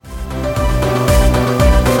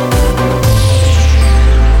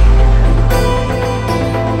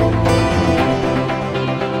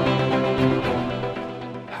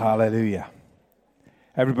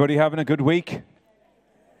Everybody having a good week?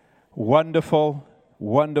 Wonderful,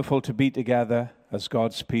 wonderful to be together as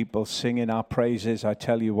God's people singing our praises. I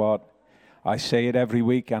tell you what, I say it every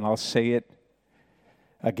week and I'll say it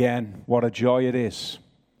again. What a joy it is,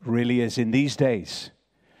 really is in these days,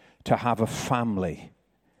 to have a family,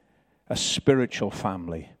 a spiritual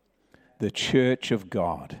family, the church of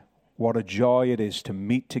God. What a joy it is to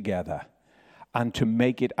meet together and to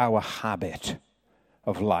make it our habit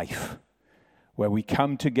of life, where we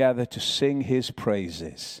come together to sing his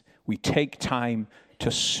praises. We take time to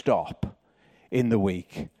stop in the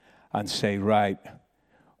week and say, right,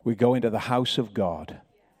 we go into the house of God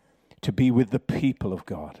to be with the people of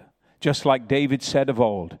God. Just like David said of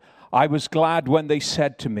old, I was glad when they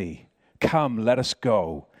said to me, come, let us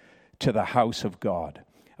go to the house of God.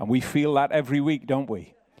 And we feel that every week, don't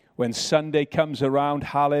we? When Sunday comes around,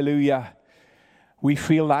 hallelujah, we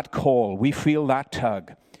feel that call, we feel that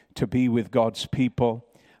tug to be with God's people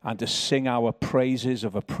and to sing our praises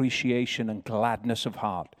of appreciation and gladness of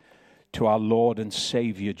heart to our Lord and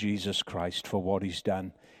Savior Jesus Christ for what he's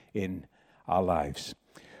done in our lives.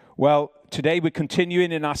 Well, today we're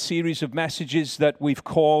continuing in our series of messages that we've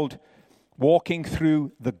called Walking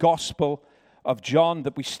Through the Gospel of John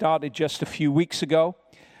that we started just a few weeks ago.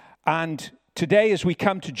 And today as we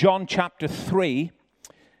come to John chapter 3,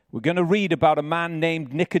 we're going to read about a man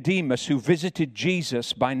named Nicodemus who visited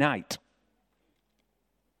Jesus by night.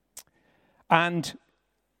 And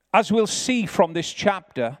as we'll see from this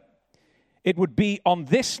chapter, it would be on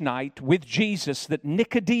this night with Jesus that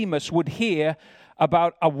Nicodemus would hear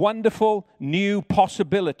about a wonderful new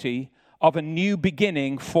possibility of a new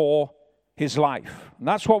beginning for his life. And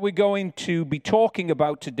that's what we're going to be talking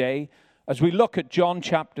about today as we look at John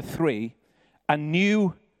chapter 3, a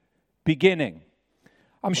new beginning.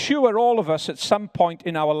 I'm sure all of us at some point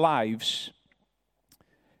in our lives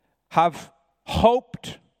have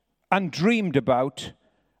hoped and dreamed about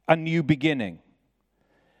a new beginning.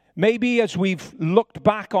 Maybe as we've looked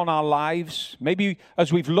back on our lives, maybe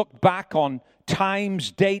as we've looked back on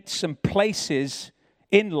times, dates, and places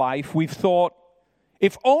in life, we've thought,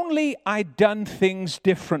 if only I'd done things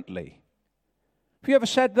differently. Have you ever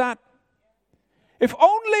said that? If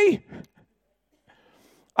only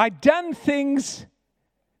I'd done things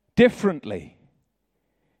differently.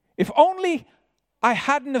 If only I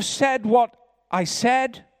hadn't have said what I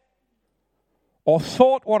said or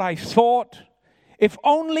thought what I thought. If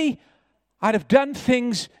only I'd have done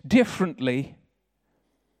things differently,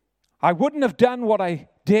 I wouldn't have done what I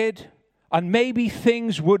did, and maybe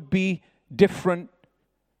things would be different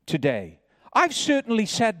today. I've certainly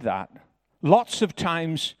said that lots of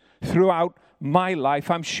times throughout my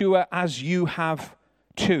life. I'm sure as you have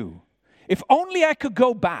too. If only I could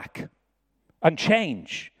go back and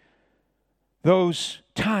change those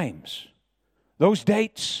times, those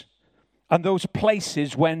dates, and those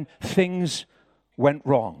places when things went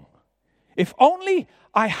wrong. If only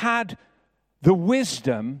I had the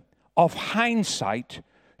wisdom of hindsight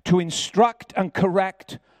to instruct and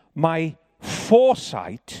correct my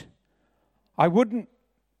foresight, I wouldn't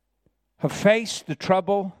have faced the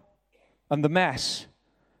trouble and the mess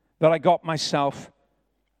that I got myself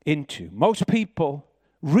into. Most people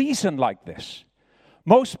reason like this.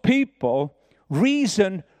 Most people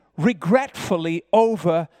reason regretfully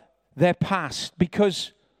over their past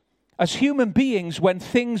because as human beings, when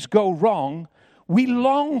things go wrong, we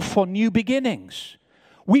long for new beginnings.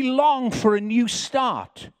 We long for a new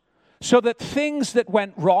start so that things that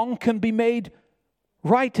went wrong can be made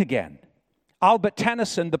right again. Albert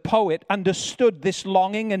Tennyson, the poet, understood this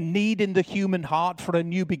longing and need in the human heart for a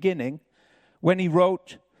new beginning when he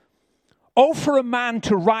wrote, "Oh, for a man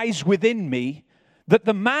to rise within me, that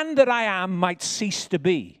the man that I am might cease to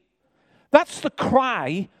be." That's the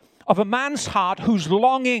cry of a man's heart who's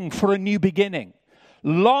longing for a new beginning,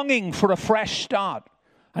 longing for a fresh start.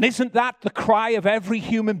 And isn't that the cry of every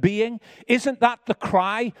human being? Isn't that the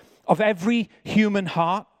cry of every human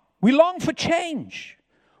heart? We long for change.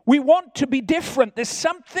 We want to be different. There's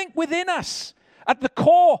something within us, at the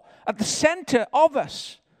core, at the center of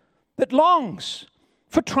us, that longs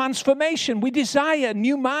for transformation. We desire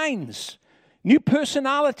new minds, new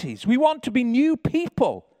personalities. We want to be new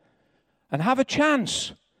people and have a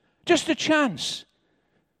chance, just a chance,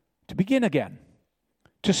 to begin again,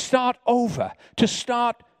 to start over, to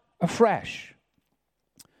start afresh.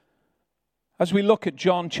 As we look at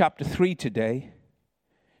John chapter 3 today,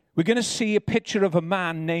 we're going to see a picture of a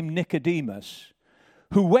man named Nicodemus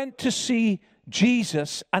who went to see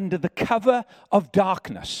Jesus under the cover of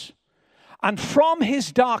darkness. And from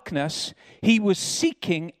his darkness, he was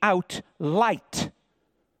seeking out light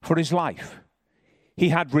for his life. He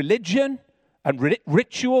had religion and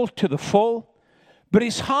ritual to the full. But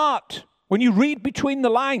his heart, when you read between the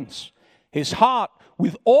lines, his heart,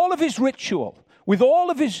 with all of his ritual, with all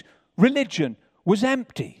of his religion, was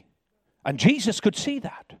empty. And Jesus could see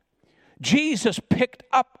that. Jesus picked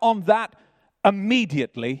up on that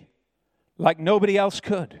immediately like nobody else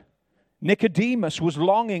could. Nicodemus was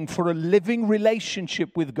longing for a living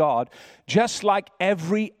relationship with God, just like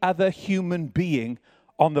every other human being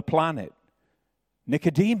on the planet.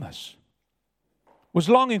 Nicodemus was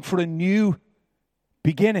longing for a new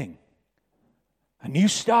beginning, a new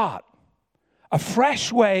start, a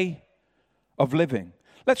fresh way of living.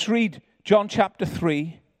 Let's read John chapter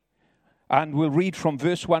 3, and we'll read from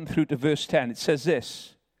verse 1 through to verse 10. It says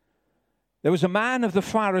this: There was a man of the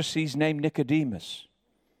Pharisees named Nicodemus,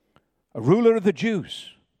 a ruler of the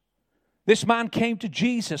Jews. This man came to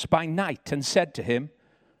Jesus by night and said to him,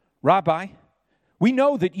 Rabbi, we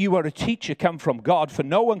know that you are a teacher come from God, for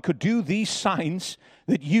no one could do these signs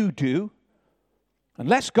that you do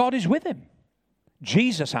unless God is with him.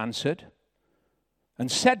 Jesus answered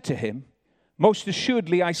and said to him, Most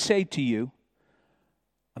assuredly I say to you,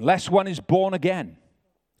 unless one is born again,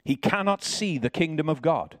 he cannot see the kingdom of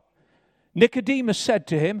God. Nicodemus said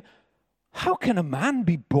to him, How can a man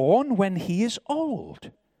be born when he is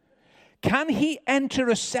old? Can he enter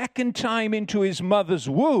a second time into his mother's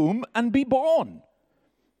womb and be born?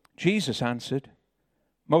 Jesus answered,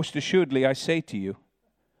 Most assuredly I say to you,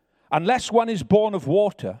 unless one is born of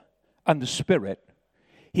water and the Spirit,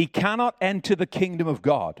 he cannot enter the kingdom of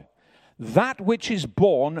God. That which is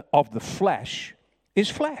born of the flesh is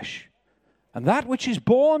flesh, and that which is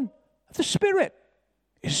born of the Spirit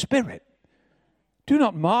is spirit. Do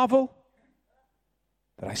not marvel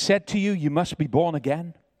that I said to you, you must be born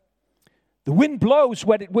again. The wind blows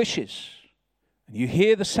where it wishes, and you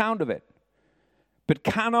hear the sound of it, but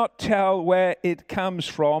cannot tell where it comes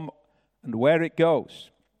from and where it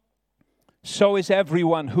goes. So is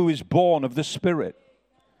everyone who is born of the Spirit.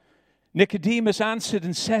 Nicodemus answered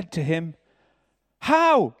and said to him,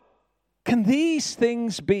 How can these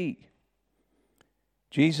things be?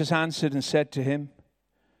 Jesus answered and said to him,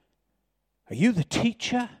 Are you the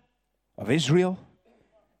teacher of Israel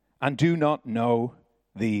and do not know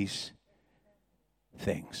these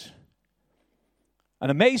things? An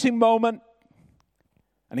amazing moment,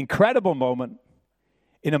 an incredible moment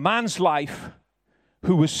in a man's life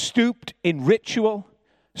who was stooped in ritual,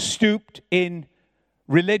 stooped in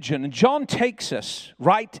religion. And John takes us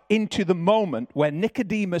right into the moment where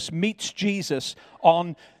Nicodemus meets Jesus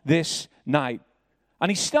on this night. And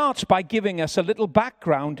he starts by giving us a little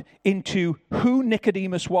background into who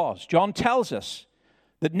Nicodemus was. John tells us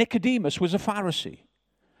that Nicodemus was a Pharisee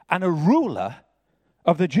and a ruler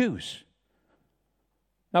of the Jews.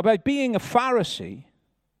 Now, by being a Pharisee,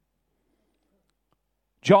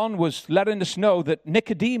 John was letting us know that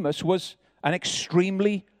Nicodemus was an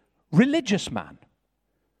extremely religious man.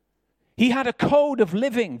 He had a code of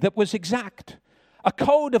living that was exact, a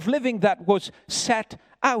code of living that was set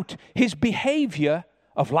out. His behavior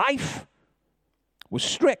of life was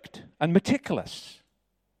strict and meticulous.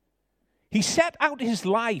 He set out his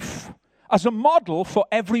life as a model for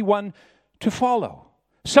everyone to follow.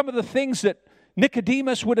 Some of the things that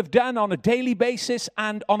Nicodemus would have done on a daily basis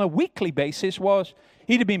and on a weekly basis was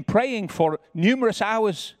he'd have been praying for numerous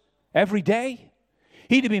hours every day.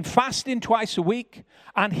 He'd have been fasting twice a week,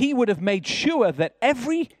 and he would have made sure that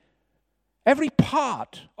every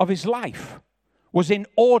part of his life was in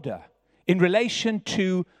order in relation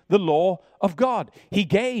to the law of God. He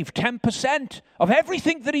gave 10% of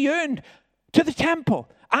everything that he earned to the temple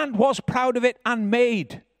and was proud of it and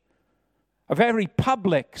made a very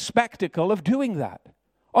public spectacle of doing that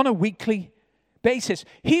on a weekly basis.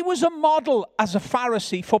 He was a model as a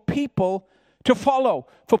Pharisee for people to follow,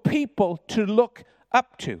 for people to look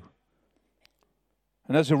up to.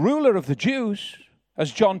 And as a ruler of the Jews,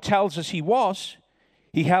 as John tells us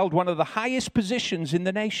he held one of the highest positions in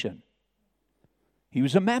the nation. He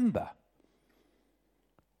was a member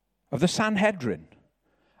of the Sanhedrin.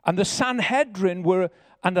 And the Sanhedrin were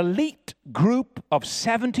an elite group of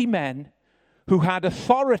 70 men who had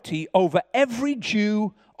authority over every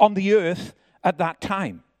Jew on the earth at that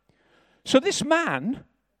time. So this man,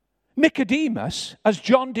 Nicodemus, as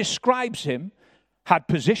John describes him, had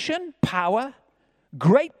position, power,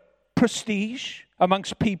 great prestige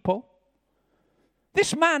amongst people.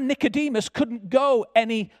 This man, Nicodemus, couldn't go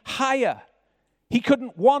any higher. He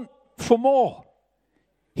couldn't want for more.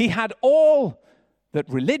 He had all that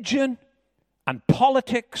religion and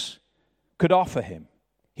politics could offer him.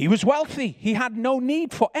 He was wealthy. He had no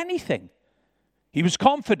need for anything. He was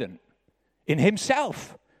confident in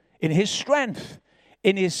himself, in his strength,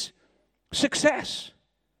 in his success.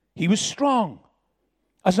 He was strong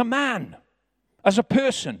as a man, as a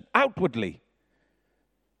person, outwardly,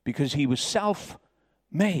 because he was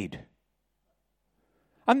self-made.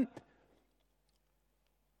 And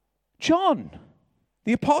John,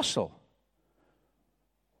 the apostle,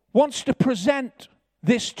 wants to present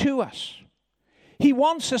this to us. He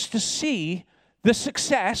wants us to see the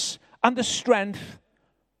success and the strength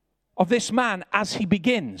of this man as he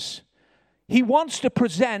begins. He wants to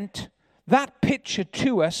present that picture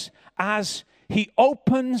to us as he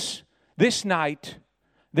opens this night,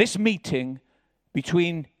 this meeting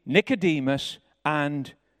between Nicodemus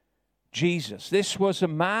and Jesus. This was a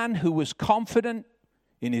man who was confident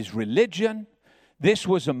in his religion. This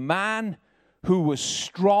was a man who was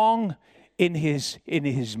strong in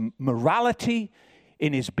his morality,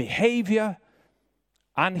 in his behavior,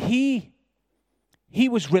 and he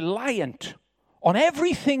was reliant on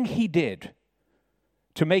everything he did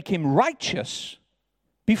to make him righteous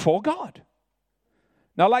before God.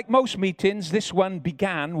 Now, like most meetings, this one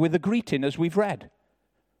began with a greeting, as we've read.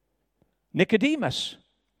 Nicodemus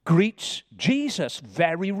greets Jesus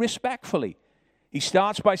very respectfully. He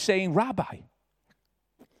starts by saying, "Rabbi,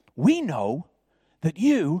 we know that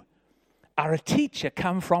you are a teacher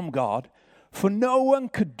come from God, for no one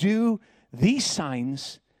could do these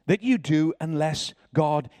signs that you do unless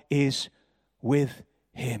God is with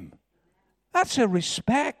him." That's a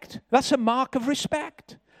respect. That's a mark of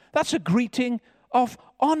respect. That's a greeting of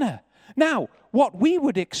honor. Now, what we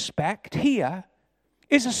would expect here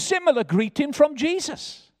is a similar greeting from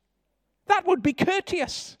Jesus. That would be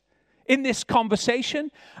courteous in this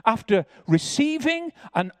conversation. After receiving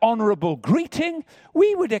an honorable greeting,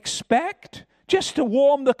 we would expect, just to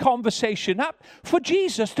warm the conversation up, for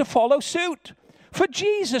Jesus to follow suit, for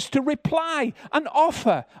Jesus to reply and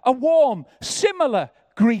offer a warm, similar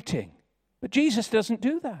greeting. But Jesus doesn't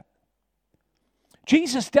do that.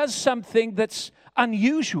 Jesus does something that's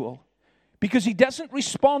unusual, because he doesn't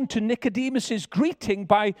respond to Nicodemus's greeting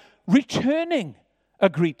by returning a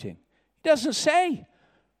greeting. He doesn't say,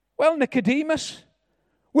 "Well, Nicodemus,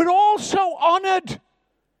 we're all so honored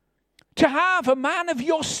to have a man of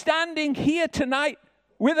your standing here tonight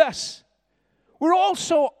with us. We're all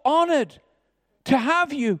so honored to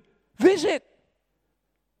have you visit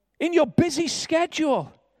in your busy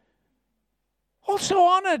schedule. Also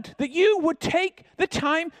honored that you would take the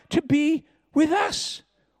time to be with us.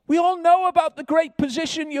 We all know about the great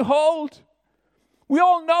position you hold. We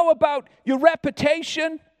all know about your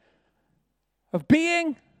reputation of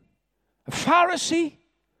being a Pharisee,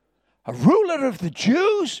 a ruler of the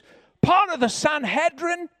Jews, part of the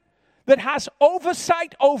Sanhedrin that has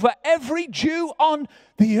oversight over every Jew on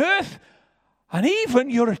the earth. And even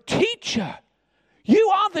you're a teacher. You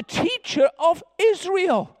are the teacher of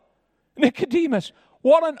Israel. Nicodemus,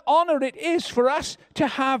 what an honor it is for us to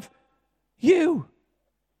have you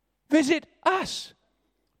visit us."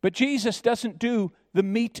 But Jesus doesn't do the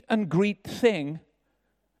meet and greet thing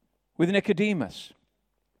with Nicodemus.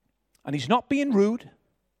 And he's not being rude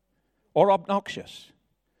or obnoxious.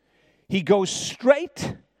 He goes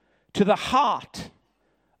straight to the heart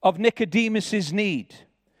of Nicodemus's need.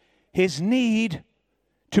 His need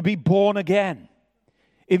to be born again.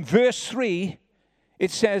 In verse 3,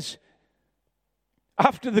 it says,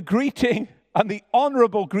 after the greeting and the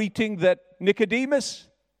honorable greeting that Nicodemus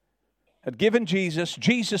had given Jesus,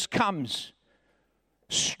 Jesus comes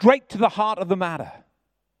straight to the heart of the matter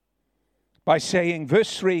by saying,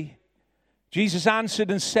 verse 3, Jesus answered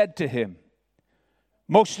and said to him,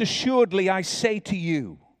 "Most assuredly I say to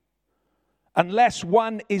you, unless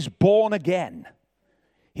one is born again,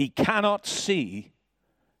 he cannot see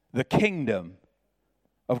the kingdom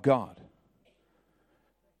of God."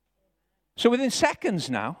 So within seconds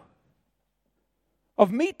now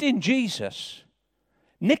of meeting Jesus,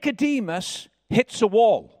 Nicodemus hits a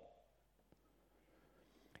wall.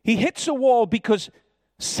 He hits a wall because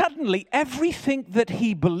suddenly everything that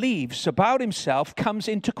he believes about himself comes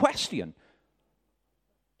into question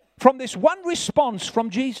from this one response from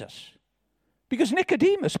Jesus. Because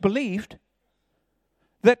Nicodemus believed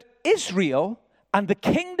that Israel and the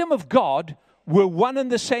kingdom of God were one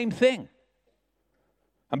and the same thing.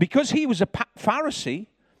 And because he was a Pharisee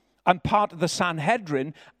and part of the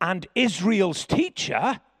Sanhedrin and Israel's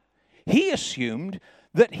teacher, he assumed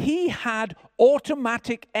that he had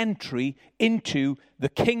automatic entry into the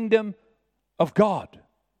kingdom of God.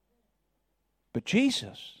 But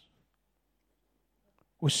Jesus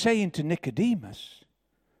was saying to Nicodemus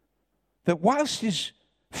that whilst his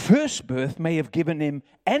first birth may have given him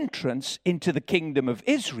entrance into the kingdom of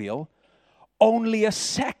Israel, only a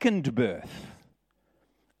second birth,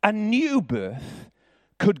 a new birth,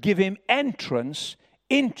 could give him entrance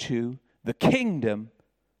into the kingdom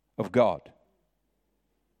of God.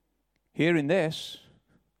 Hearing this,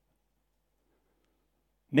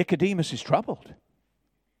 Nicodemus is troubled.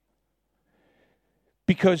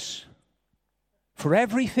 Because for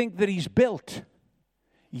everything that he's built,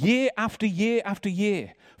 year after year after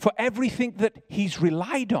year, for everything that he's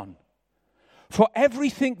relied on, for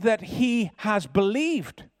everything that he has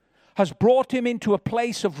believed, has brought him into a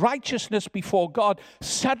place of righteousness before God,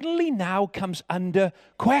 suddenly now comes under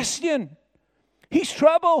question. He's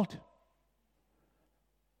troubled.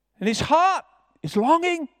 And his heart is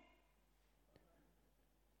longing.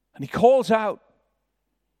 And he calls out,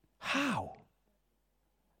 how?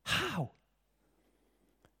 How?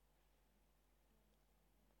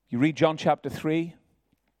 You read John chapter 3,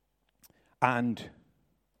 and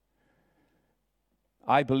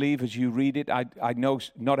I believe as you read it, I know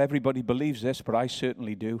not everybody believes this, but I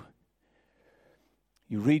certainly do.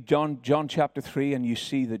 You read John chapter 3 and you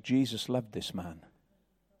see that Jesus loved this man.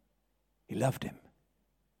 He loved him.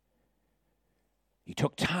 He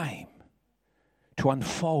took time to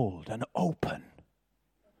unfold and open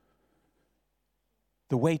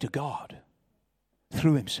the way to God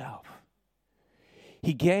through himself.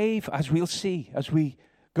 He gave, as we'll see, as we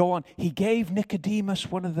go on, he gave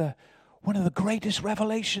Nicodemus one of the greatest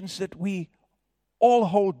revelations that we all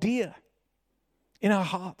hold dear in our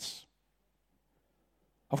hearts.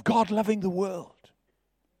 Of God loving the world.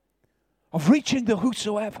 Of reaching the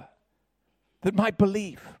whosoever that might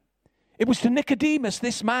believe. It was to Nicodemus,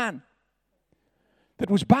 this man, that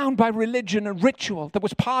was bound by religion and ritual, that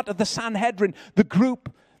was part of the Sanhedrin, the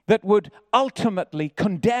group that would ultimately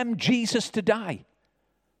condemn Jesus to die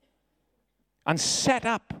and set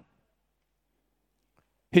up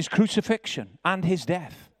his crucifixion and his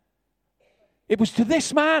death. It was to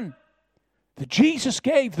this man that Jesus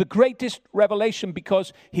gave the greatest revelation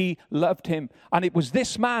because he loved him. And it was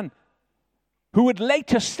this man who would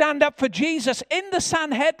later stand up for Jesus in the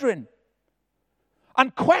Sanhedrin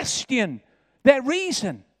and question their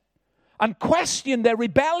reason and question their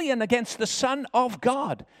rebellion against the Son of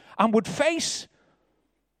God, and would face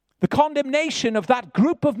the condemnation of that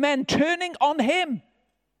group of men turning on him.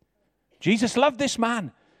 Jesus loved this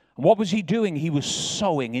man. And what was he doing? He was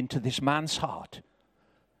sowing into this man's heart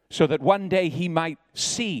so that one day he might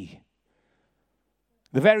see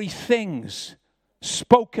the very things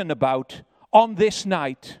spoken about on this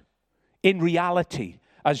night in reality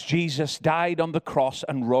as Jesus died on the cross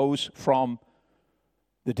and rose from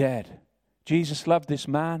the dead. Jesus loved this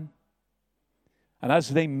man. And as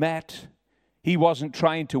they met, he wasn't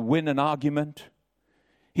trying to win an argument.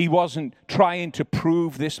 He wasn't trying to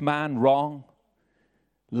prove this man wrong.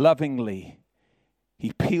 Lovingly,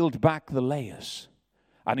 he peeled back the layers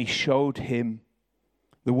and he showed him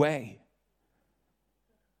the way.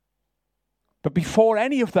 But before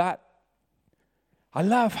any of that, I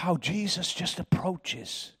love how Jesus just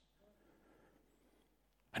approaches.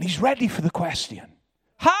 And he's ready for the question.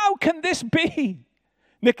 How can this be?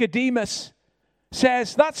 Nicodemus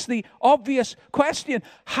says, that's the obvious question.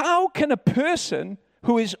 How can a person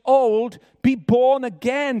who is old be born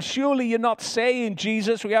again? Surely you're not saying,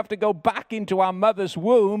 Jesus, we have to go back into our mother's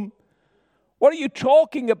womb. What are you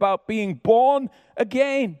talking about, being born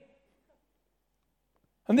again?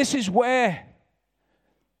 And this is where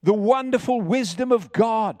the wonderful wisdom of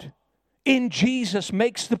God in Jesus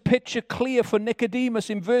makes the picture clear for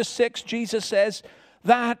Nicodemus. In verse 6, Jesus says,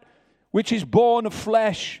 that which is born of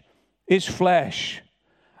flesh is flesh,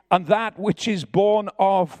 and that which is born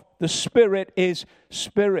of the Spirit is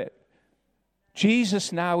spirit.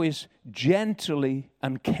 Jesus now is gently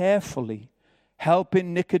and carefully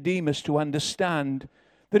helping Nicodemus to understand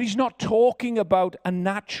that he's not talking about a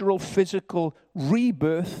natural physical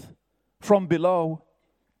rebirth from below,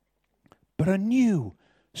 but a new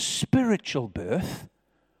spiritual birth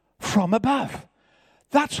from above.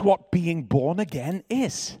 That's what being born again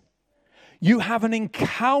is. You have an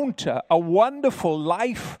encounter, a wonderful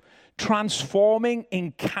life transforming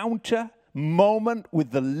encounter moment with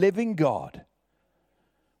the living God,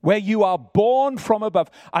 where you are born from above.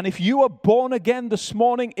 And if you are born again this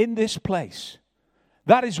morning in this place,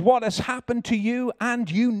 that is what has happened to you, and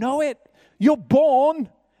you know it. You're born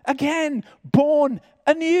again, born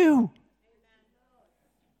anew.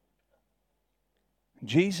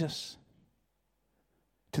 Jesus,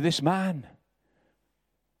 to this man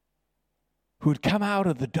who had come out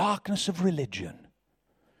of the darkness of religion,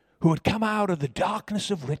 who had come out of the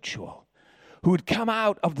darkness of ritual, who had come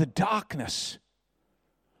out of the darkness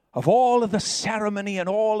of all of the ceremony and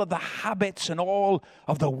all of the habits and all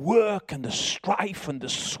of the work and the strife and the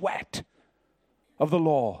sweat of the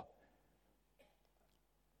law.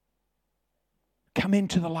 come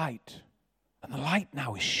into the light. And the light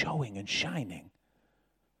now is showing and shining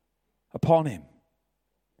upon him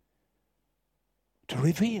to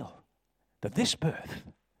reveal that this birth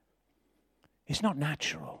is not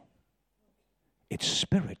natural. It's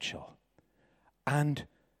spiritual and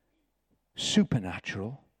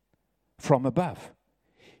supernatural from above.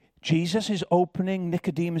 Jesus is opening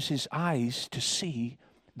Nicodemus' eyes to see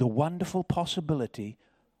the wonderful possibility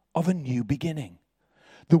of a new beginning.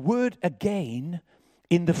 The word again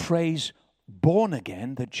in the phrase born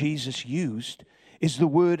again that Jesus used is the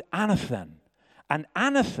word anathen. And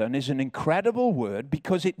anathen is an incredible word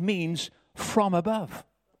because it means from above.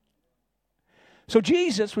 So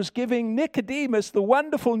Jesus was giving Nicodemus the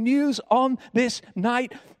wonderful news on this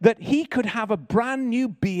night that he could have a brand new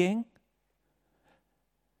being,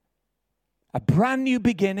 a brand new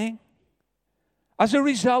beginning, as a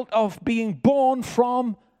result of being born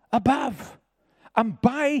from above. And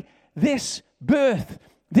by this birth,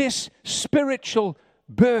 this spiritual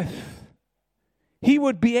birth, he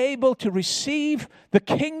would be able to receive the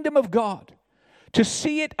kingdom of God, to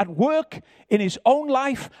see it at work in his own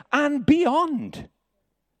life and beyond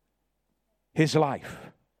his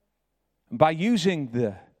life. And by using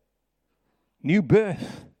the new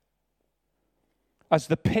birth as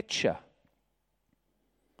the picture,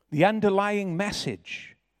 the underlying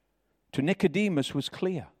message to Nicodemus was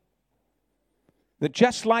clear. That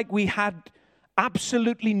just like we had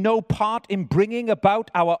absolutely no part in bringing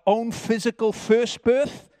about our own physical first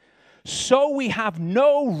birth, so we have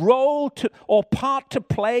no role or part to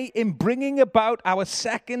play in bringing about our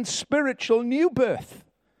second spiritual new birth.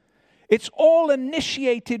 It's all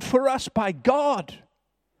initiated for us by God.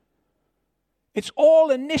 It's all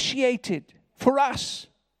initiated for us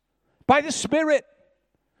by the Spirit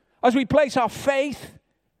as we place our faith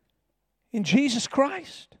in Jesus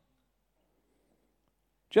Christ.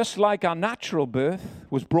 Just like our natural birth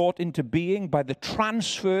was brought into being by the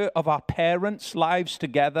transfer of our parents' lives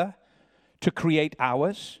together to create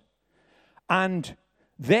ours, and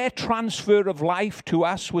their transfer of life to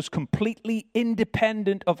us was completely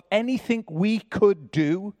independent of anything we could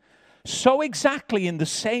do, so exactly in the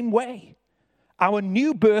same way, our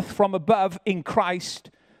new birth from above in Christ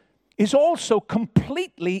is also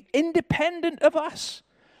completely independent of us.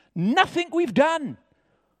 Nothing we've done,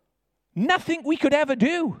 nothing we could ever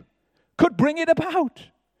do could bring it about.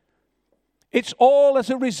 It's all as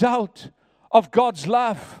a result of God's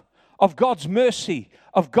love, of God's mercy,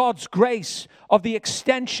 of God's grace, of the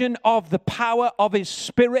extension of the power of His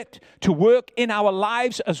Spirit to work in our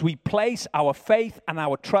lives as we place our faith and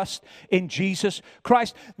our trust in Jesus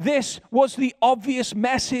Christ. This was the obvious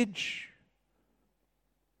message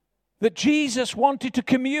that Jesus wanted to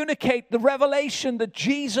communicate, the revelation that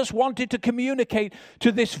Jesus wanted to communicate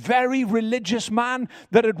to this very religious man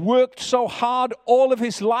that had worked so hard all of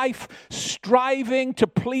his life, striving to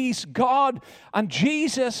please God. And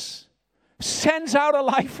Jesus sends out a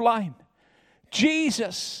lifeline.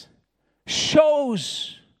 Jesus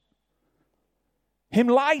shows him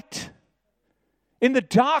light in the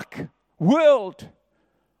dark world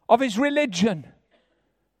of his religion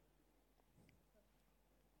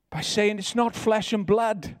by saying, it's not flesh and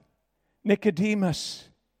blood, Nicodemus.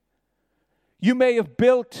 You may have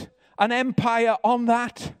built an empire on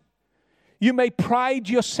that. You may pride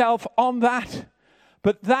yourself on that.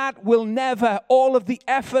 But that will never, all of the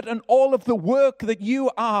effort and all of the work that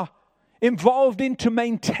you are involved in to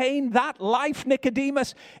maintain that life,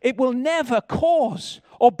 Nicodemus, it will never cause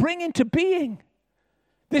or bring into being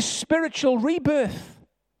this spiritual rebirth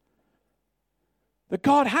that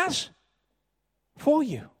God has for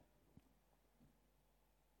you.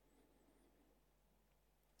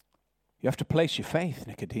 You have to place your faith,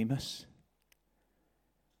 Nicodemus,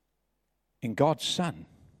 in God's Son.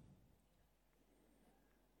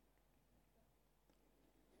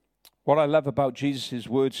 What I love about Jesus'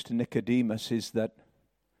 words to Nicodemus is that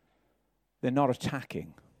they're not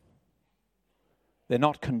attacking. They're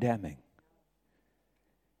not condemning.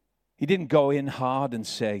 He didn't go in hard and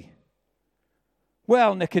say,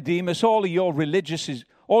 well, Nicodemus, all of your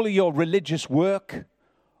religious work,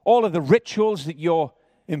 all of the rituals that you're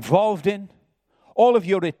involved in, all of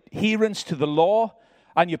your adherence to the law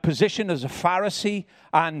and your position as a Pharisee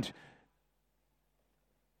and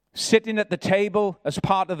sitting at the table as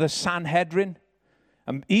part of the Sanhedrin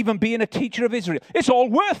and even being a teacher of Israel, it's all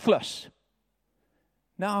worthless.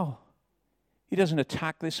 No, he doesn't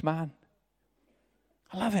attack this man.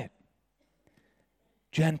 I love it.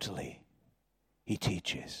 Gently, he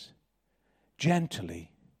teaches.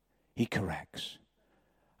 Gently, he corrects.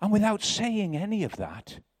 And without saying any of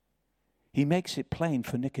that, he makes it plain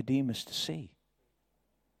for Nicodemus to see.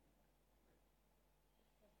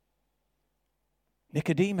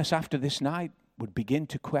 Nicodemus, after this night, would begin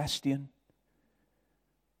to question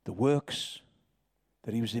the works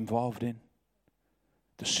that he was involved in,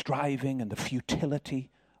 the striving and the futility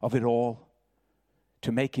of it all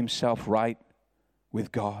to make himself right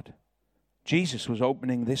with God. Jesus was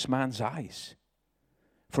opening this man's eyes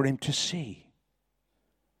for him to see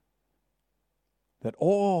that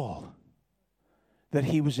all that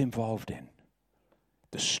he was involved in,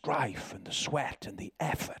 the strife and the sweat and the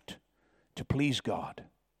effort to please God,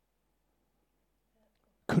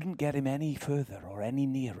 couldn't get him any further or any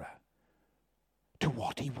nearer to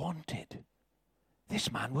what he wanted.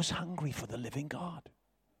 This man was hungry for the living God.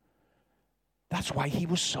 That's why he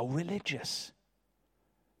was so religious.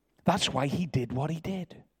 That's why he did what he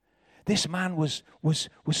did. This man was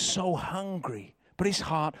so hungry, but his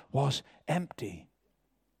heart was empty.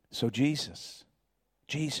 So Jesus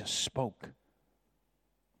spoke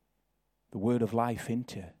the word of life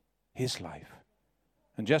into his life.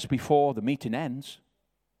 And just before the meeting ends,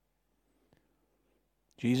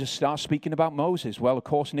 Jesus starts speaking about Moses. Well, of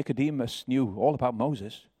course, Nicodemus knew all about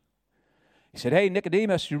Moses. He said, hey,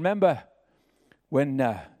 Nicodemus, you remember when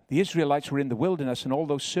the Israelites were in the wilderness and all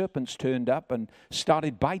those serpents turned up and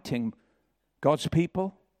started biting God's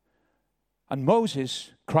people? And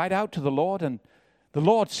Moses cried out to the Lord, and the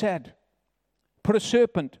Lord said, put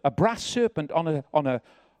a brass serpent on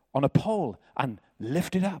a pole and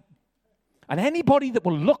lift it up. And anybody that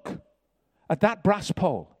will look at that brass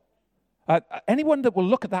pole, anyone that will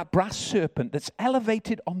look at that brass serpent that's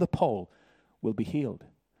elevated on the pole will be healed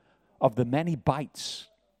of the many bites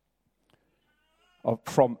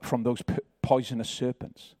from those poisonous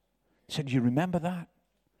serpents. He said, do you remember that?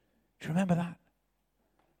 Do you remember that?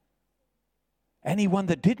 Anyone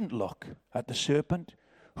that didn't look at the serpent,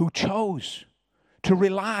 who chose to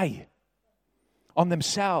rely on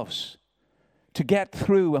themselves to get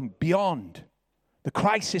through and beyond the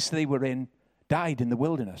crisis they were in, died in the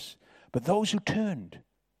wilderness. But those who turned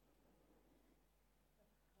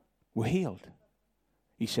were healed.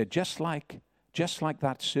 He said, just like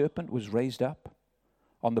that serpent was raised up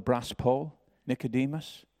on the brass pole,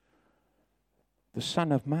 Nicodemus, the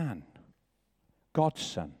Son of Man, God's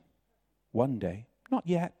Son, one day, not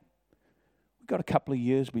yet, we've got a couple of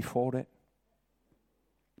years before it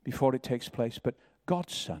takes place, but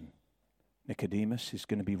God's Son, Nicodemus, is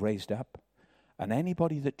going to be raised up, and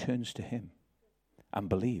anybody that turns to him and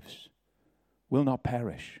believes will not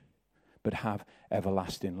perish, but have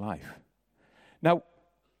everlasting life. Now,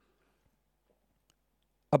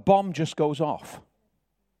 a bomb just goes off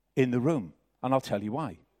in the room, and I'll tell you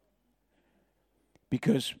why.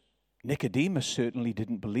 Because Nicodemus certainly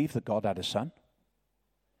didn't believe that God had a son.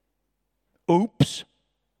 Oops.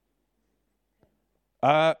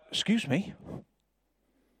 Excuse me.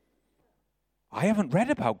 I haven't read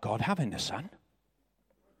about God having a son.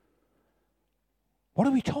 What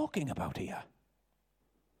are we talking about here?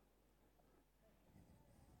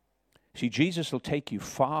 See, Jesus will take you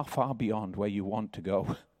far, far beyond where you want to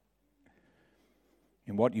go.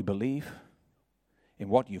 In what you believe, in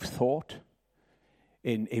what you've thought,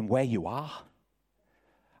 in where you are,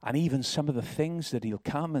 and even some of the things that he'll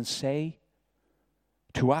come and say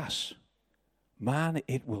to us. Man,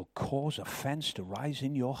 it will cause offense to rise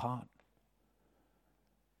in your heart.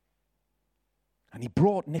 And he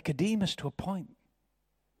brought Nicodemus to a point.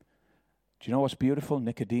 Do you know what's beautiful?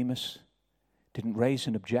 Nicodemus didn't raise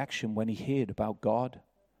an objection when he heard about God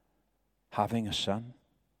having a son.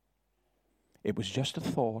 It was just a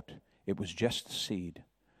thought. It was just a seed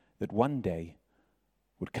that one day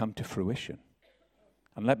would come to fruition.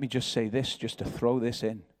 And let me just say this, just to throw this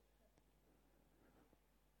in.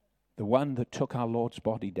 The one that took our Lord's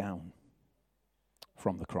body down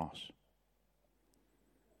from the cross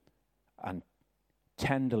and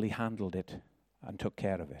tenderly handled it and took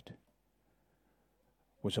care of it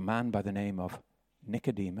was a man by the name of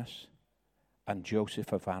Nicodemus and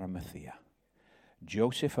Joseph of Arimathea.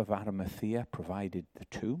 Joseph of Arimathea provided the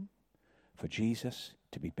tomb for Jesus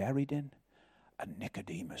to be buried in, and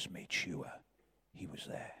Nicodemus made sure he was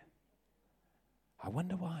there. I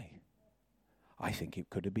wonder why. I think it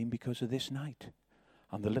could have been because of this night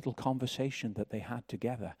and the little conversation that they had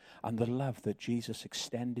together and the love that Jesus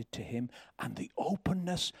extended to him and the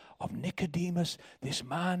openness of Nicodemus, this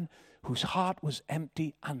man whose heart was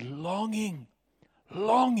empty and longing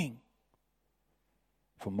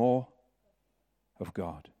for more of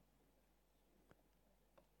God.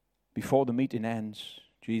 Before the meeting ends,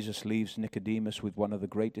 Jesus leaves Nicodemus with one of the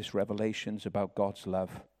greatest revelations about God's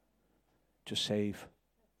love to save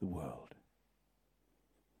the world.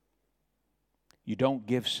 You don't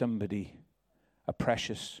give somebody a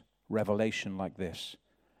precious revelation like this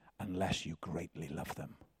unless you greatly love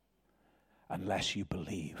them, unless you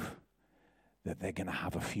believe that they're going to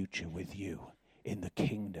have a future with you in the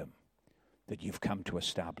kingdom that you've come to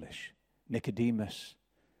establish. Nicodemus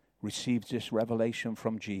receives this revelation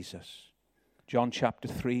from Jesus. John chapter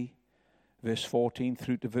 3, verse 14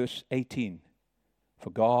 through to verse 18.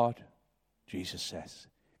 For God, Jesus says,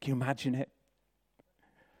 can you imagine it?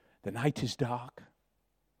 The night is dark.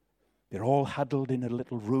 They're all huddled in a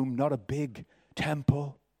little room, not a big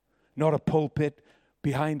temple, not a pulpit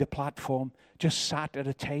behind a platform, just sat at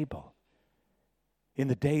a table in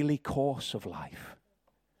the daily course of life.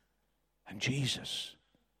 And Jesus,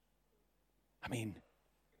 I mean,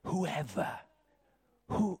 who has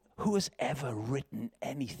ever written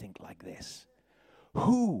anything like this?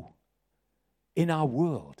 Who in our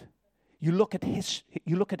world, you look at history,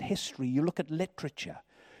 you look at literature,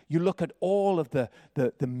 you look at all of the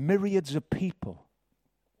myriads of people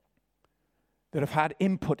that have had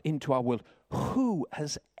input into our world. Who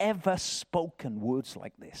has ever spoken words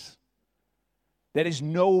like this? There is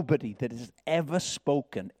nobody that has ever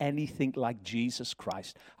spoken anything like Jesus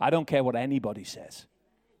Christ. I don't care what anybody says.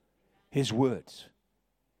 His words.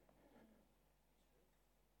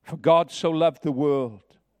 For God so loved the world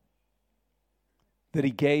that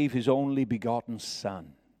he gave his only begotten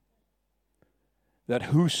Son, that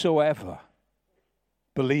whosoever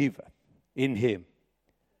believeth in him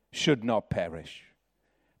should not perish,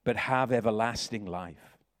 but have everlasting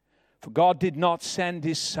life. For God did not send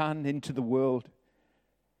his Son into the world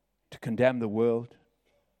to condemn the world,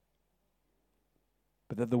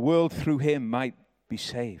 but that the world through him might be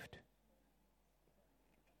saved.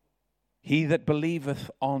 He that believeth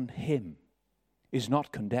on him is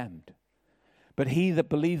not condemned, but he that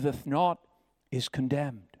believeth not is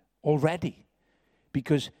condemned already,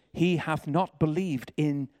 because he hath not believed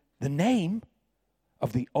in the name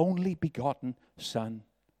of the only begotten Son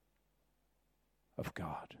of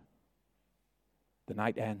God. The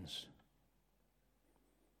night ends.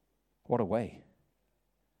 What a way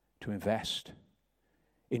to invest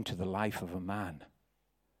into the life of a man.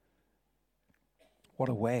 What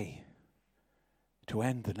a way to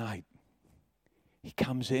end the night. He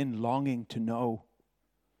comes in longing to know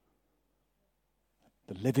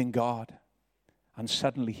the living God, and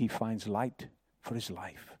suddenly he finds light for his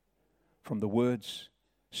life from the words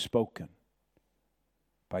spoken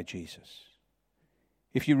by Jesus.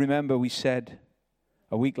 If you remember, we said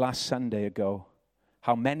a week last Sunday ago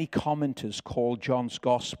how many commenters call John's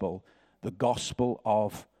gospel the gospel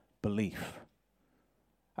of belief.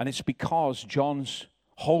 And it's because John's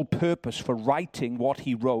whole purpose for writing what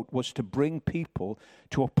he wrote was to bring people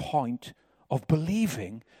to a point of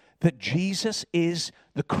believing that Jesus is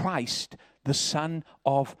the Christ, the Son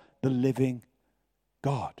of the living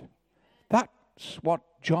God. That's what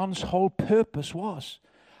John's whole purpose was.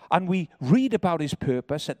 And we read about his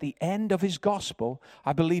purpose at the end of his gospel.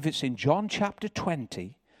 I believe it's in John chapter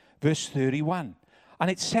 20, verse 31.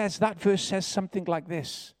 And it says, that verse says something like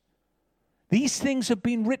this. These things have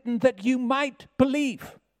been written that you might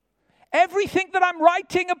believe. Everything that I'm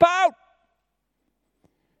writing about,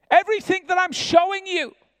 everything that I'm showing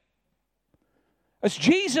you, as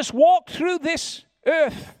Jesus walked through this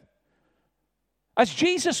earth, as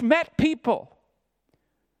Jesus met people,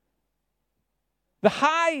 the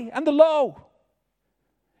high and the low,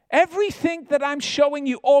 everything that I'm showing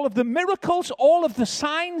you, all of the miracles, all of the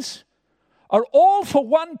signs, are all for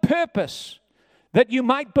one purpose, that you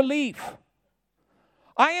might believe.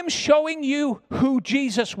 I am showing you who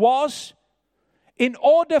Jesus was in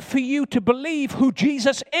order for you to believe who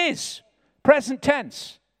Jesus is, present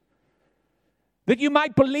tense. That you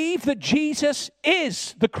might believe that Jesus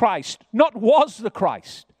is the Christ, not was the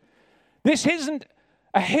Christ. This isn't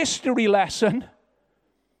a history lesson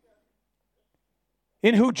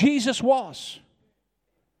in who Jesus was.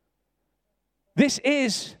 This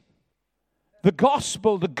is the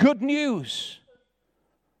gospel, the good news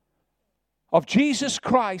of Jesus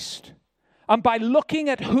Christ. And by looking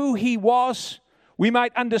at who he was, we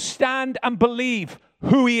might understand and believe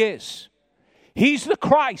who he is. He's the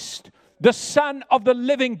Christ, the Son of the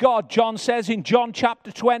living God, John says in John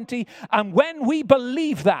chapter 20. And when we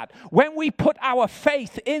believe that, when we put our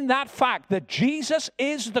faith in that fact that Jesus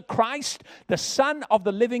is the Christ, the Son of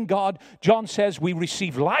the living God, John says we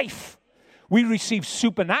receive life. We receive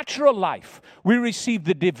supernatural life. We receive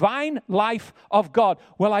the divine life of God.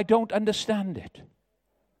 Well, I don't understand it.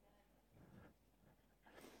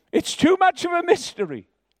 It's too much of a mystery.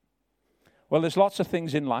 Well, there's lots of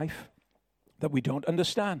things in life that we don't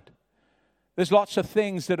understand. There's lots of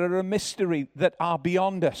things that are a mystery that are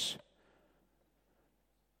beyond us.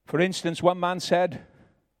 For instance, one man said,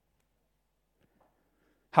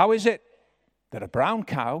 How is it that a brown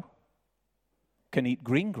cow can eat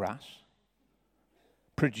green grass,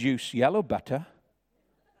 produce yellow butter,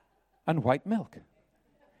 and white milk?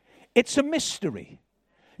 It's a mystery.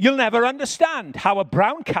 You'll never understand how a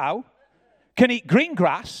brown cow can eat green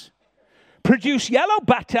grass, produce yellow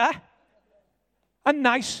butter, and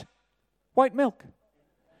nice white milk.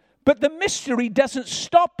 But the mystery doesn't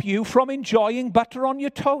stop you from enjoying butter on your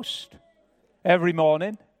toast every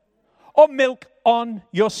morning or milk on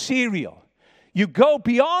your cereal. You go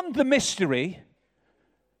beyond the mystery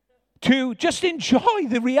to just enjoy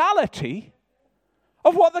the reality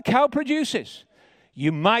of what the cow produces.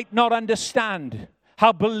 You might not understand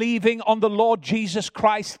how believing on the Lord Jesus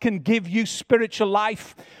Christ can give you spiritual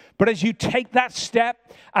life, but as you take that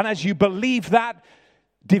step and as you believe that,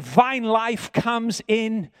 divine life comes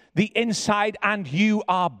in the inside and you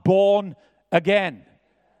are born again.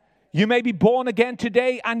 You may be born again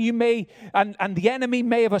today, and you may, and the enemy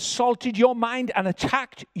may have assaulted your mind and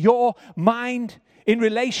attacked your mind in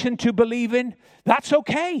relation to believing. That's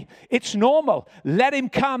okay. It's normal. Let him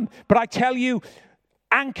come. But I tell you,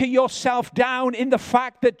 anchor yourself down in the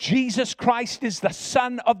fact that Jesus Christ is the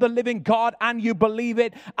Son of the living God, and you believe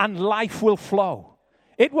it, and life will flow.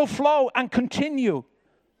 It will flow and continue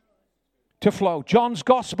to flow. John's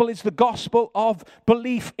gospel is the gospel of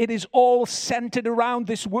belief. It is all centered around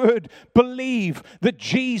this word, believe that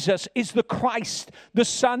Jesus is the Christ, the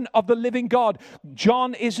Son of the living God.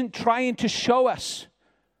 John isn't trying to show us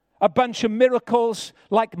a bunch of miracles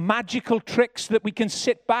like magical tricks that we can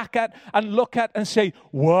sit back at and look at and say,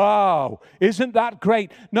 wow, isn't that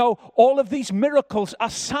great? No, all of these miracles are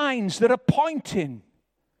signs that are pointing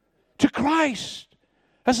to Christ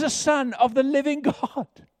as the Son of the living God.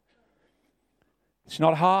 It's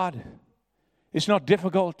not hard. It's not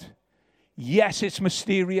difficult. Yes, it's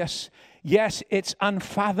mysterious. Yes, it's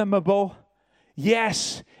unfathomable.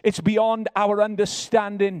 Yes, it's beyond our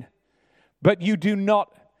understanding. But you do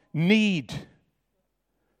not need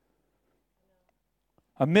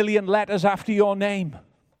a million letters after your name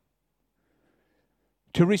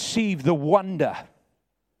to receive the wonder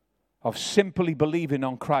of simply believing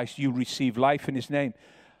on Christ. You receive life in his name.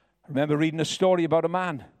 I remember reading a story about a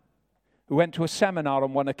man who went to a seminar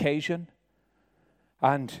on one occasion,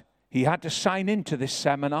 and he had to sign into this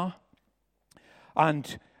seminar.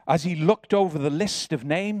 And as he looked over the list of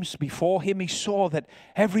names before him, he saw that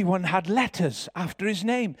everyone had letters after his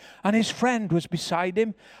name, and his friend was beside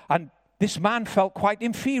him, and this man felt quite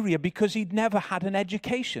inferior because he'd never had an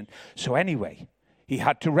education. So anyway, he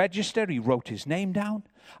had to register. He wrote his name down,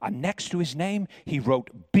 and next to his name, he wrote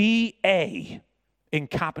B.A. in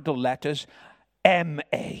capital letters,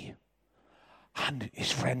 M.A. And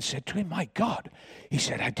his friend said to him, my God, he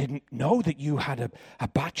said, I didn't know that you had a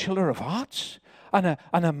Bachelor of Arts and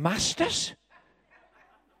a Master's.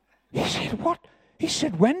 He said, what? He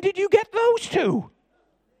said, when did you get those two?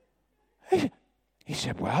 He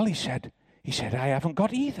said, well, he said, I haven't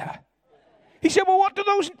got either. He said, well, what do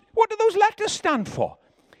those letters stand for?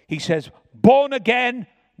 He says, born again,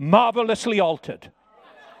 marvelously altered.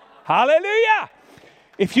 Hallelujah.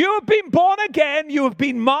 If you have been born again, you have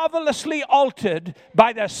been marvelously altered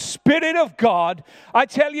by the Spirit of God. I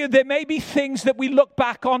tell you, there may be things that we look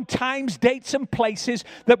back on, times, dates, and places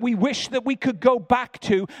that we wish that we could go back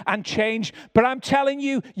to and change. But I'm telling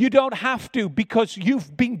you, you don't have to, because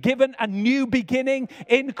you've been given a new beginning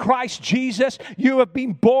in Christ Jesus. You have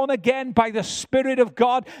been born again by the Spirit of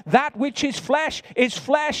God. That which is flesh is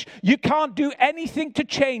flesh. You can't do anything to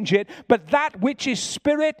change it. But that which is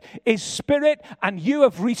spirit, and you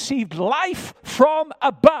have received life from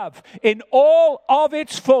above in all of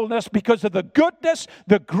its fullness because of the goodness,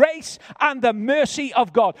 the grace, and the mercy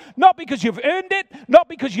of God. Not because you've earned it, not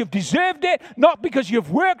because you've deserved it, not because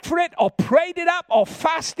you've worked for it or prayed it up or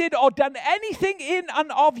fasted or done anything in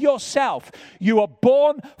and of yourself. You are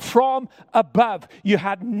born from above. You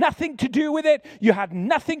had nothing to do with it. You had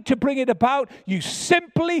nothing to bring it about. You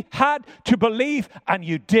simply had to believe, and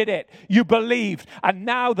you did it. You believed, and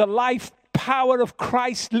now the life power of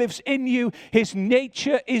Christ lives in you. His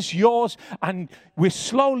nature is yours, and we're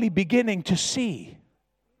slowly beginning to see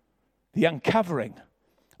the uncovering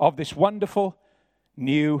of this wonderful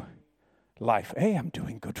new life. Hey, I'm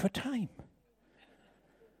doing good for time.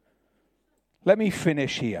 Let me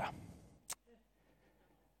finish here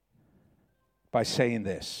by saying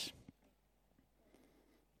this.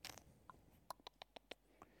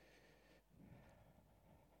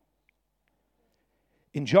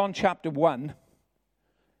 In John chapter 1,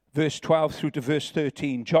 verse 12 through to verse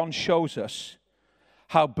 13, John shows us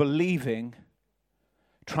how believing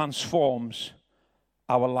transforms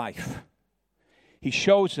our life. He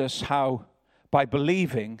shows us how by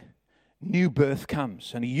believing, new birth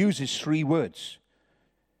comes. And he uses 3 words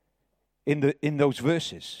in those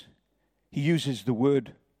verses. He uses the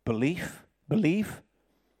word believe,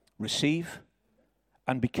 receive,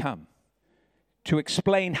 and become to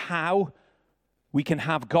explain how we can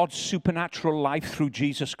have God's supernatural life through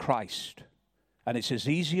Jesus Christ. And it's as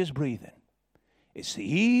easy as breathing. It's the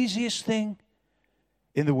easiest thing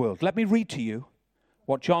in the world. Let me read to you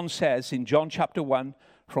what John says in John chapter 1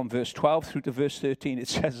 from verse 12 through to verse 13. It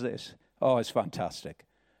says this. Oh, it's fantastic.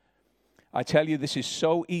 I tell you, this is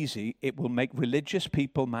so easy, it will make religious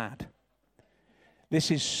people mad. This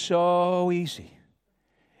is so easy.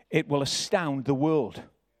 It will astound the world.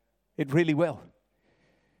 It really will.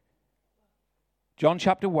 John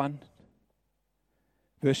chapter 1,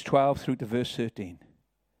 verse 12 through to verse 13.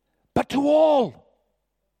 But to all.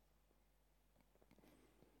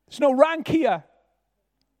 There's no rank here.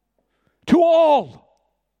 To all.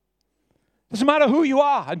 Doesn't matter who you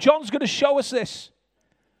are. And John's going to show us this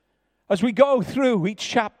as we go through each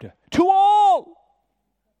chapter. To all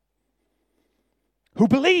who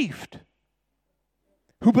believed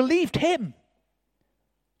him,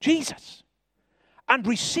 Jesus, and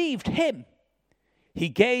received him, he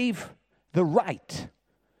gave the right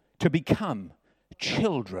to become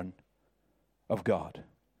children of God.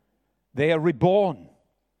 They are reborn,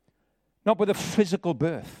 not with a physical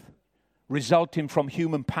birth resulting from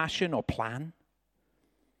human passion or plan,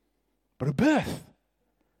 but a birth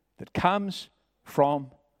that comes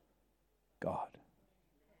from God.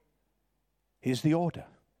 Here's the order.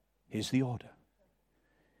 Here's the order.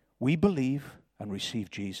 We believe and receive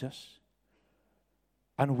Jesus,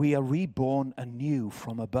 and we are reborn anew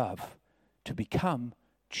from above to become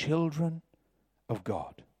children of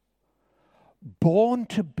God. Born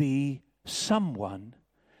to be someone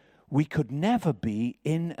we could never be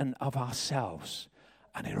in and of ourselves.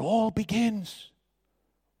 And it all begins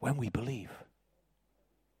when we believe.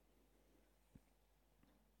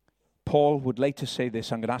 Paul would later say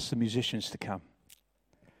this. I'm going to ask the musicians to come.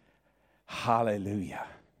 Hallelujah.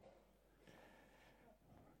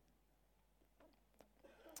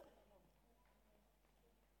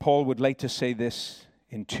 Paul would later say this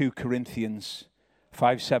in 2 Corinthians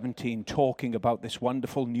 5:17, talking about this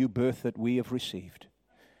wonderful new birth that we have received.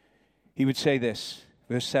 He would say this,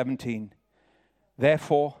 verse 17,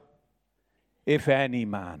 therefore, if any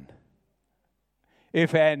man,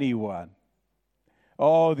 if anyone,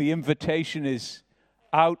 oh, the invitation is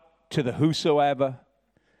out to the whosoever.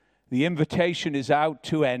 The invitation is out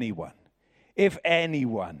to anyone. If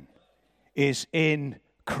anyone is in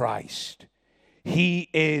Christ, he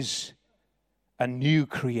is a new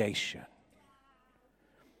creation.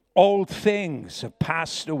 Old things have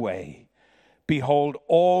passed away. Behold,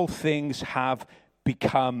 all things have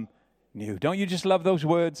become new. Don't you just love those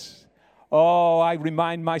words? Oh, I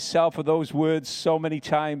remind myself of those words so many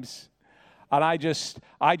times. And I just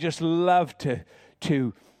love to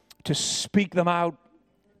speak them out,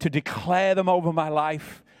 to declare them over my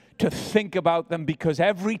life, to think about them, because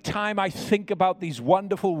every time I think about these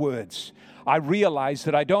wonderful words, I realize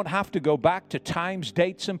that I don't have to go back to times,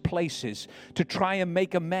 dates, and places to try and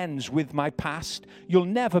make amends with my past. You'll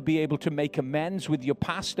never be able to make amends with your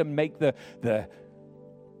past and make the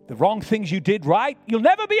wrong things you did right. You'll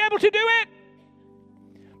never be able to do it.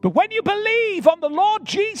 But when you believe on the Lord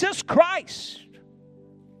Jesus Christ,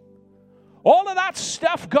 all of that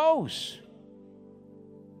stuff goes.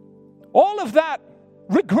 All of that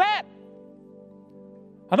regret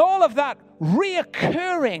and all of that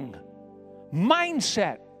reoccurring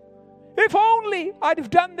mindset. If only I'd have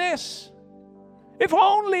done this. If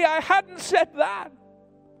only I hadn't said that.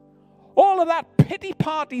 All of that pity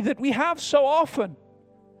party that we have so often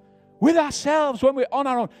with ourselves when we're on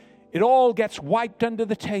our own, it all gets wiped under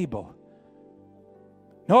the table.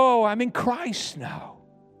 No, I'm in Christ now.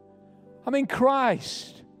 I'm in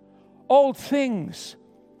Christ. Old things,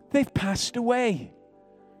 they've passed away.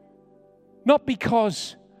 Not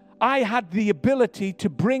because I had the ability to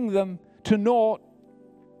bring them to naught,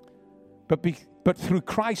 but through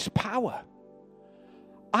Christ's power.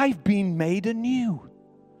 I've been made anew.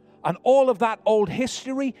 And all of that old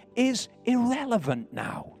history is irrelevant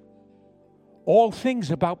now. All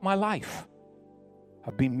things about my life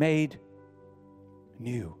have been made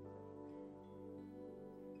new.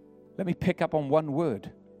 Let me pick up on one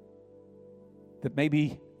word that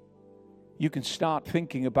maybe you can start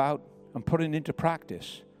thinking about and putting into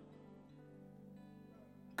practice.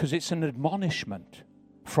 Because it's an admonishment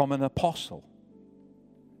from an apostle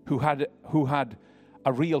who had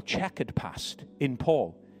a real checkered past in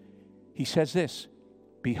Paul. He says this,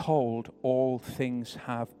 behold, all things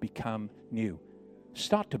have become new.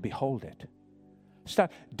 Start to behold it.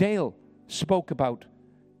 Dale spoke about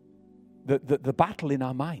the battle in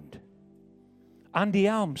our mind. Andy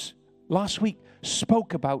Elms last week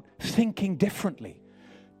spoke about thinking differently.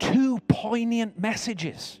 2 poignant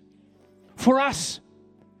messages. For us,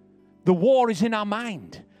 the war is in our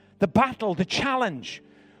mind. The battle, the challenge,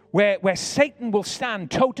 where Satan will stand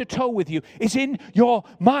toe-to-toe with you, is in your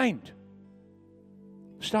mind.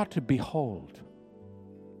 Start to behold.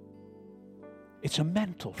 It's a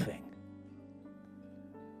mental thing.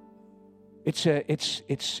 It's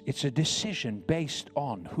a decision based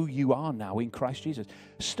on who you are now in Christ Jesus.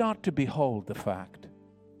 Start to behold the fact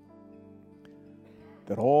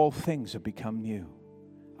that all things have become new.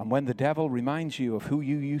 And when the devil reminds you of who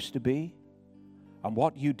you used to be and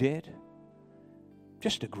what you did,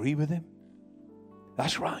 just agree with him.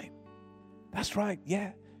 That's right. That's right.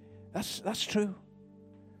 Yeah, that's true.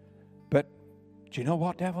 But do you know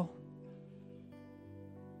what, devil?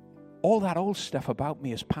 All that old stuff about me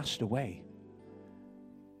has passed away.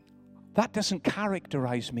 That doesn't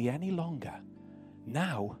characterize me any longer.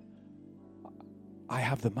 Now, I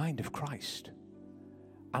have the mind of Christ.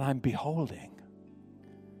 And I'm beholding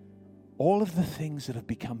all of the things that have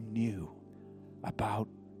become new about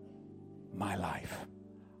my life.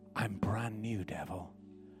 I'm brand new, devil.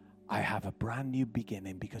 I have a brand new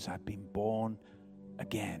beginning because I've been born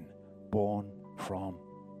again, born from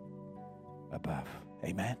above.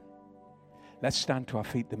 Amen. Let's stand to our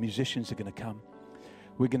feet. The musicians are going to come.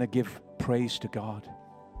 We're going to give praise to God.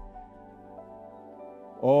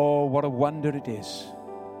 Oh, what a wonder it is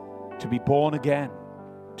to be born again,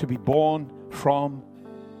 to be born from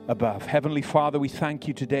above. Heavenly Father, we thank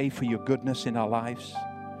you today for your goodness in our lives.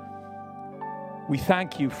 We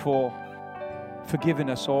thank you for forgiving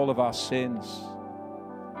us all of our sins.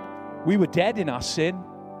 We were dead in our sin,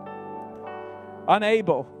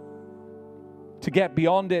 unable to get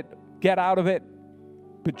beyond it, get out of it.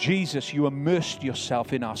 But Jesus, you immersed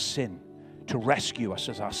yourself in our sin to rescue us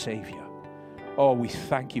as our Savior. Oh, we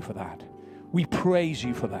thank you for that. We praise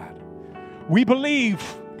you for that. We believe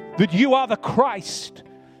that you are the Christ,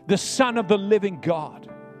 the Son of the living God.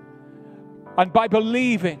 And by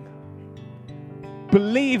believing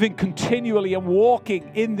continually and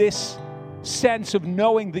walking in this sense of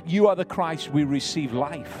knowing that you are the Christ, we receive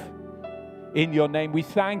life in your name. We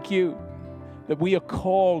thank you that we are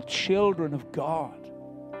called children of God.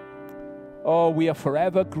 Oh, we are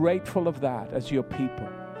forever grateful of that as your people.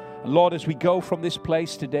 And Lord, as we go from this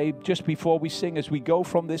place today, just before we sing, as we go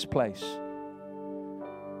from this place,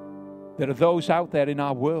 there are those out there in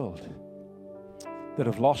our world that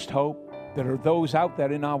have lost hope. There are those out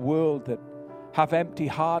there in our world that have empty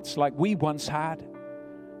hearts like we once had.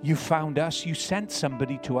 You found us. You sent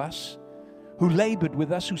somebody to us who labored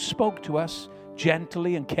with us, who spoke to us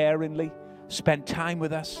gently and caringly, spent time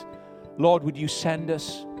with us. Lord, would you send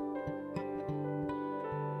us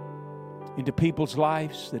into people's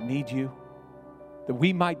lives that need you, that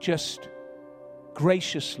we might just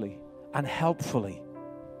graciously and helpfully,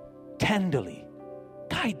 tenderly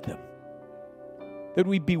guide them, that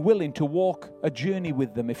we'd be willing to walk a journey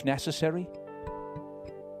with them if necessary,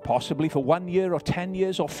 possibly for 1 year or 10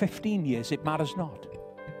 years or 15 years, it matters not,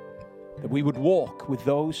 that we would walk with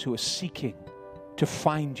those who are seeking to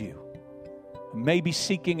find you, maybe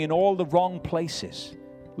seeking in all the wrong places.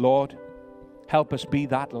 Lord, help us be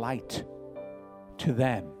that light to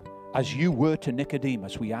them as you were to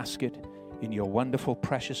Nicodemus. We ask it in your wonderful,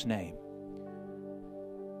 precious name.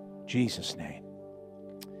 Jesus' name.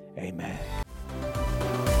 Amen.